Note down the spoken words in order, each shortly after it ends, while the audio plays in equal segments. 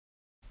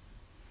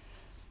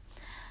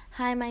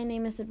Hi, my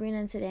name is Sabrina,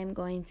 and today I'm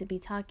going to be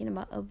talking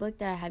about a book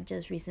that I have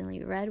just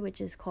recently read, which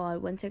is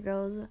called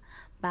Wintergirls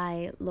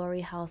by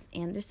Laurie House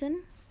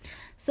Anderson.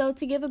 So,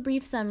 to give a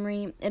brief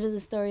summary, it is the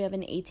story of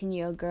an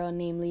 18-year-old girl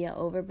named Leah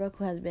Overbrook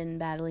who has been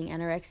battling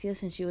anorexia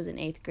since she was in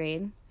 8th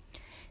grade.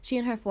 She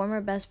and her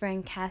former best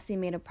friend Cassie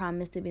made a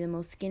promise to be the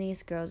most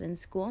skinniest girls in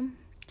school.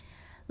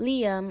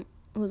 Leah,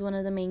 who's one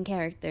of the main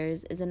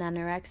characters, is an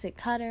anorexic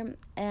cutter,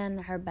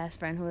 and her best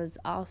friend, who is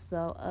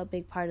also a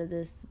big part of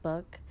this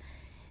book,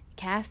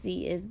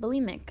 Cassie, is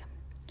bulimic.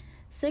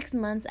 6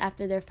 months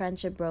after their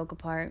friendship broke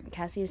apart,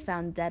 Cassie is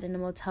found dead in a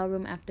motel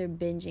room after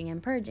binging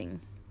and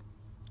purging.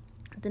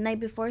 The night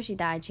before she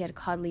died, she had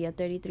called Leah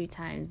 33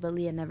 times, but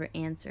Leah never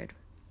answered.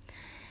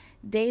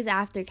 Days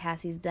after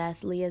Cassie's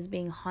death, Leah is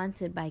being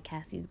haunted by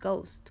Cassie's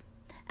ghost.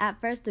 At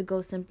first, the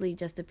ghost simply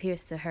just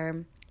appears to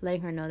her,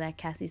 letting her know that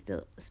Cassie's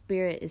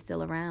spirit is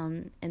still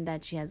around and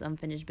that she has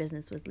unfinished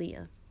business with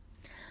Leah.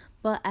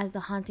 But as the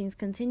hauntings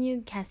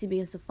continue, Cassie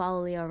begins to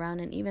follow Leah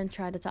around and even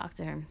try to talk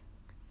to her.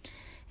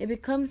 It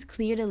becomes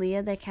clear to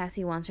Leah that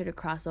Cassie wants her to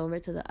cross over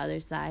to the other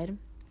side.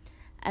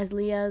 As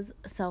Leah's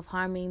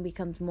self-harming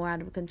becomes more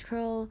out of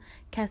control,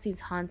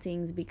 Cassie's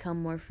hauntings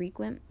become more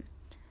frequent,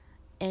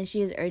 and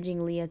she is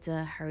urging Leah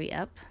to hurry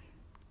up.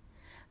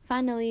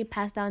 Finally,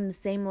 passed out in the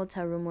same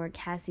motel room where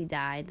Cassie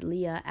died,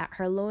 Leah, at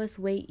her lowest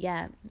weight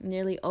yet,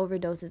 nearly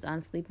overdoses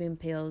on sleeping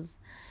pills,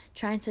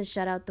 trying to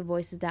shut out the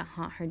voices that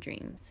haunt her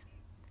dreams.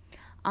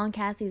 On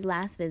Cassie's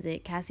last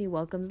visit, Cassie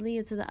welcomes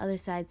Leah to the other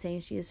side, saying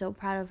she is so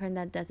proud of her and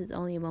that death is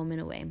only a moment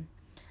away.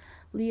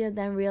 Leah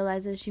then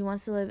realizes she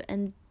wants to live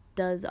and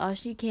does all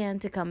she can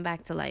to come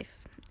back to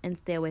life and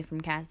stay away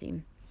from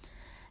Cassie.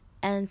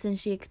 And since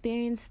she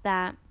experienced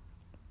that,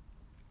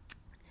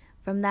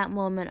 from that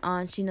moment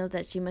on, she knows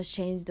that she must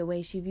change the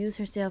way she views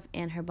herself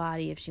and her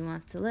body if she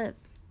wants to live.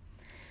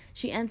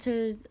 She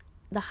enters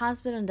the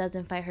hospital and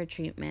doesn't fight her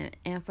treatment,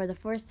 and for the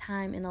first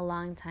time in a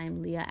long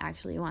time, Leah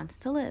actually wants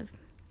to live.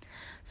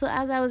 So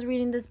as I was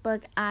reading this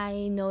book,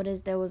 I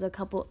noticed there was a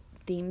couple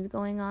themes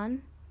going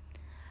on.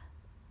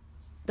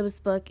 This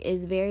book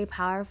is very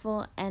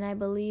powerful, and I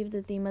believe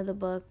the theme of the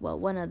book,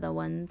 one of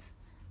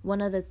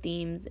the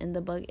themes in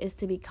the book is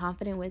to be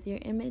confident with your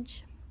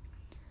image.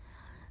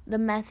 The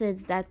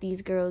methods that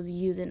these girls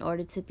use in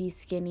order to be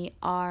skinny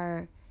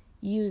are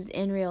used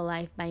in real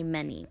life by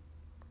many.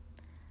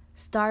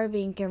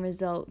 Starving can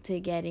result to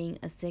getting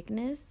a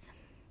sickness,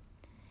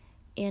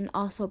 and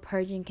also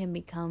purging can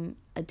become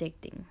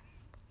addicting.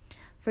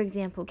 For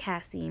example,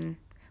 Cassie,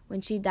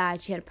 when she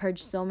died, she had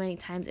purged so many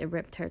times it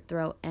ripped her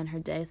throat, and her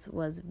death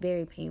was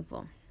very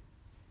painful.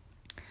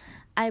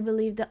 I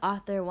believe the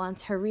author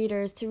wants her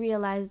readers to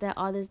realize that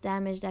all this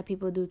damage that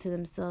people do to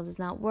themselves is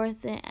not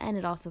worth it, and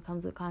it also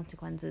comes with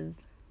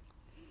consequences.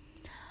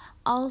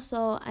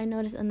 Also, I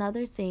noticed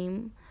another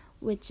theme,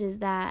 which is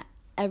that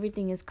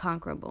everything is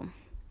conquerable.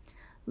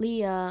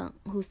 Leah,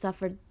 who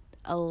suffered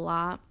a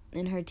lot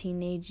in her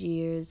teenage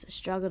years,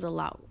 struggled a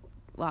lot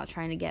while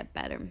trying to get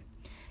better.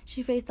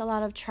 She faced a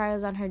lot of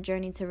trials on her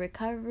journey to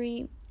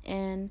recovery,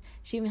 and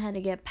she even had to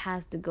get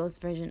past the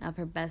ghost version of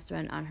her best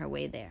friend on her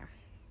way there.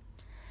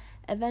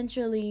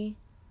 Eventually,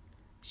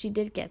 she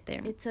did get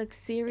there. It took a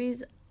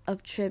series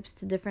of trips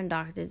to different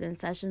doctors and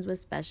sessions with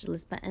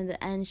specialists, but in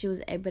the end, she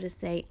was able to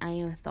say, "I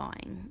am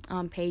thawing,"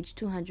 on page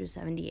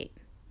 278.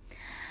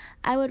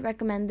 I would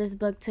recommend this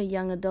book to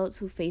young adults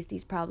who face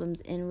these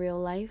problems in real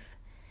life.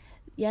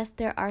 Yes,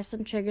 there are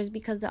some triggers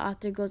because the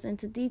author goes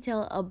into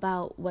detail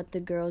about what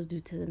the girls do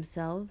to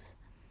themselves,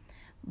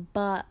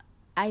 but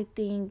I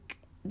think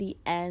the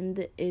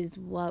end is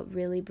what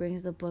really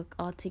brings the book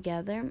all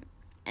together.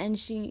 And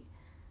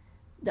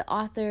the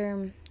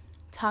author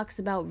talks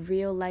about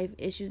real life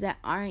issues that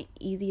aren't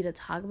easy to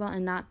talk about,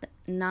 and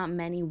not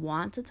many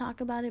want to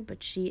talk about it,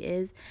 but she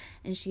is,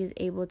 and she is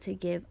able to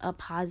give a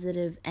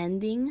positive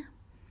ending,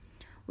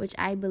 which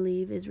I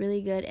believe is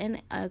really good,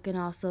 and can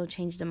also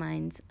change the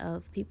minds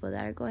of people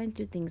that are going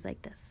through things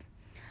like this.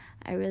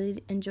 I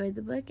really enjoyed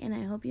the book, and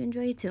I hope you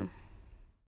enjoy it too.